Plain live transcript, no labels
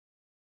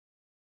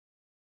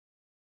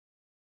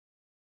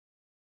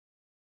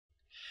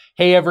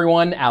Hey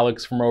everyone,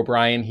 Alex from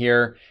O'Brien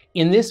here.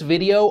 In this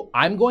video,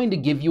 I'm going to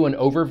give you an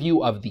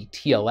overview of the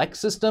TLX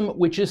system,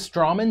 which is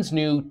Straumann's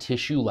new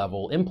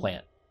tissue-level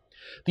implant.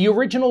 The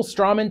original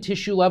Straumann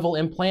tissue-level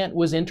implant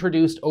was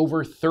introduced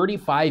over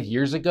 35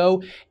 years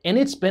ago, and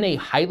it's been a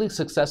highly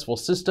successful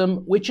system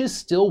which is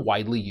still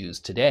widely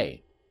used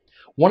today.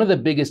 One of the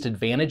biggest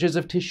advantages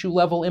of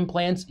tissue-level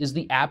implants is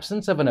the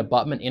absence of an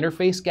abutment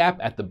interface gap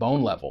at the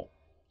bone level.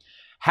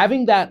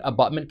 Having that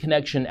abutment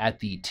connection at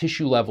the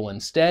tissue level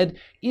instead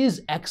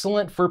is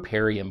excellent for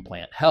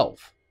peri-implant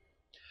health.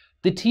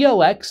 The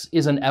TLX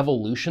is an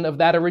evolution of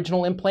that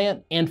original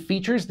implant and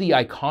features the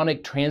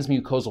iconic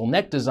transmucosal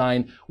neck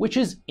design, which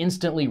is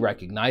instantly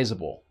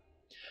recognizable.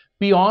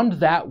 Beyond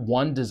that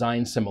one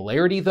design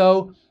similarity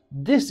though,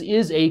 this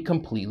is a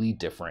completely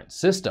different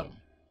system.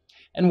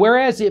 And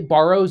whereas it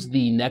borrows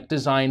the neck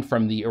design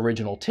from the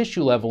original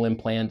tissue level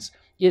implants,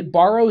 it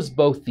borrows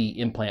both the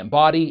implant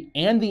body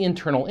and the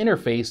internal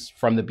interface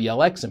from the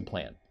BLX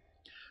implant.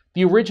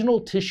 The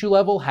original tissue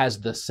level has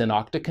the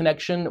synocta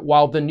connection,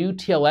 while the new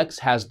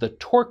TLX has the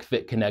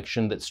Torcfit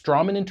connection that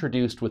Straumann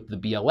introduced with the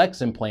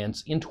BLX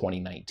implants in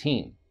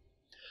 2019.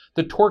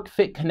 The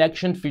Torcfit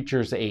connection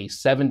features a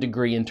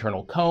 7-degree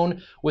internal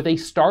cone with a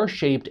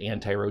star-shaped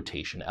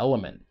anti-rotation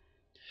element.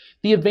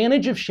 The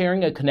advantage of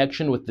sharing a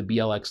connection with the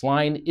BLX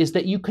line is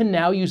that you can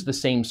now use the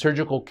same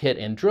surgical kit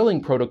and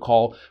drilling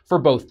protocol for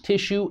both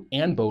tissue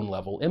and bone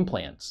level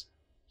implants.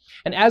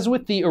 And as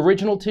with the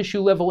original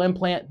tissue level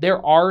implant,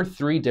 there are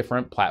 3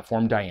 different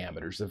platform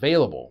diameters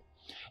available.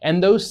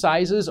 And those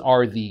sizes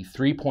are the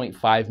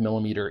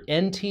 3.5mm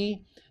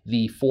NT,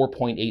 the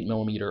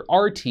 4.8mm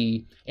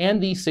RT,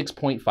 and the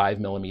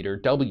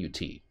 6.5mm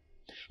WT.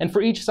 And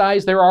for each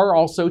size, there are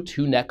also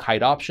 2 neck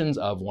height options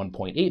of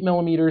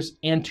 1.8mm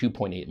and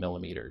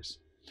 2.8mm.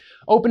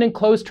 Open and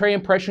closed tray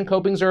impression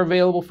copings are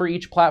available for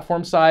each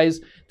platform size.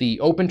 The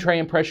open tray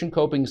impression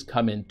copings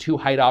come in 2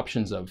 height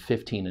options of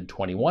 15 and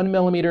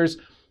 21mm,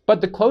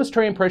 but the closed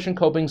tray impression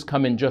copings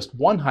come in just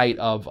 1 height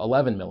of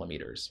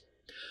 11mm.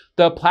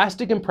 The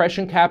plastic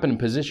impression cap and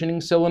positioning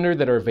cylinder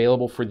that are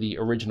available for the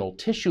original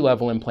tissue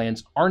level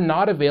implants are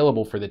not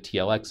available for the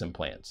TLX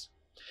implants.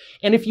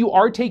 And if you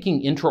are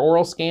taking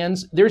intraoral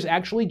scans, there's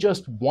actually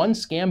just one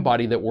scan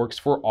body that works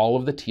for all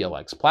of the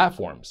TLX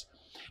platforms.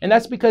 And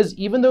that's because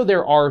even though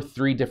there are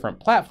 3 different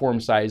platform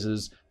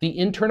sizes, the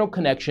internal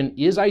connection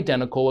is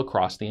identical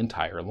across the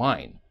entire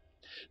line.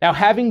 Now,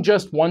 having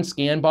just one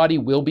scan body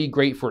will be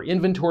great for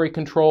inventory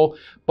control,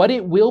 but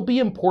it will be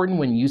important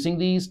when using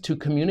these to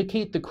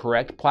communicate the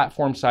correct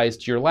platform size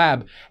to your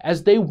lab,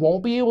 as they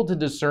won't be able to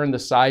discern the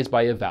size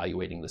by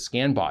evaluating the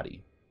scan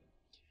body.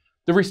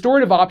 The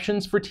restorative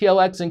options for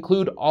TLX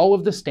include all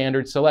of the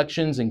standard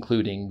selections,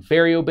 including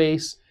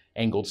variobase,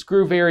 angled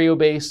screw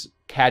variobase,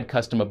 CAD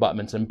custom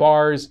abutments and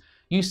bars,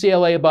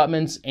 UCLA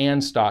abutments,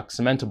 and stock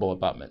cementable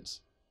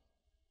abutments.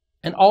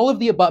 And all of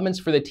the abutments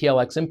for the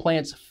TLX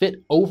implants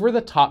fit over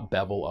the top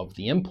bevel of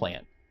the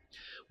implant.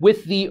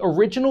 With the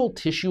original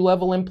tissue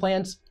level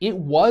implants, it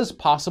was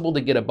possible to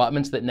get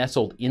abutments that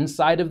nestled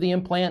inside of the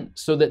implant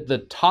so that the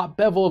top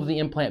bevel of the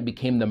implant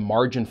became the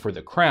margin for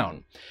the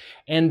crown.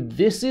 And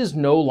this is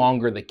no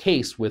longer the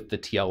case with the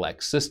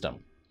TLX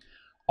system.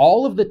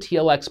 All of the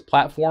TLX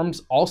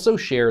platforms also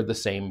share the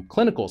same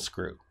clinical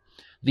screw.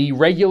 The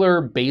regular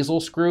basal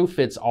screw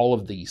fits all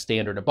of the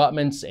standard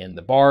abutments and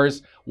the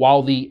bars,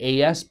 while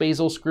the AS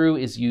basal screw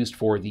is used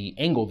for the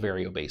angled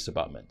variobase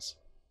abutments.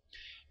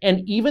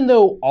 And even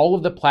though all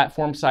of the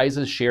platform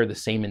sizes share the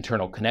same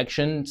internal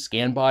connection,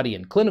 scan body,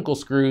 and clinical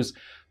screws,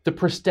 the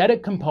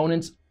prosthetic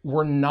components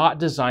were not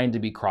designed to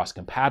be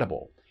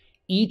cross-compatible.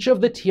 Each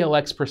of the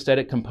TLX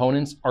prosthetic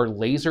components are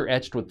laser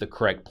etched with the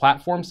correct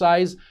platform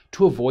size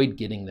to avoid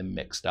getting them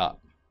mixed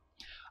up.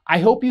 I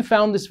hope you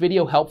found this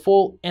video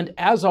helpful, and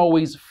as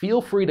always,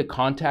 feel free to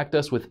contact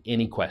us with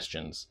any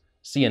questions.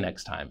 See you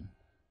next time.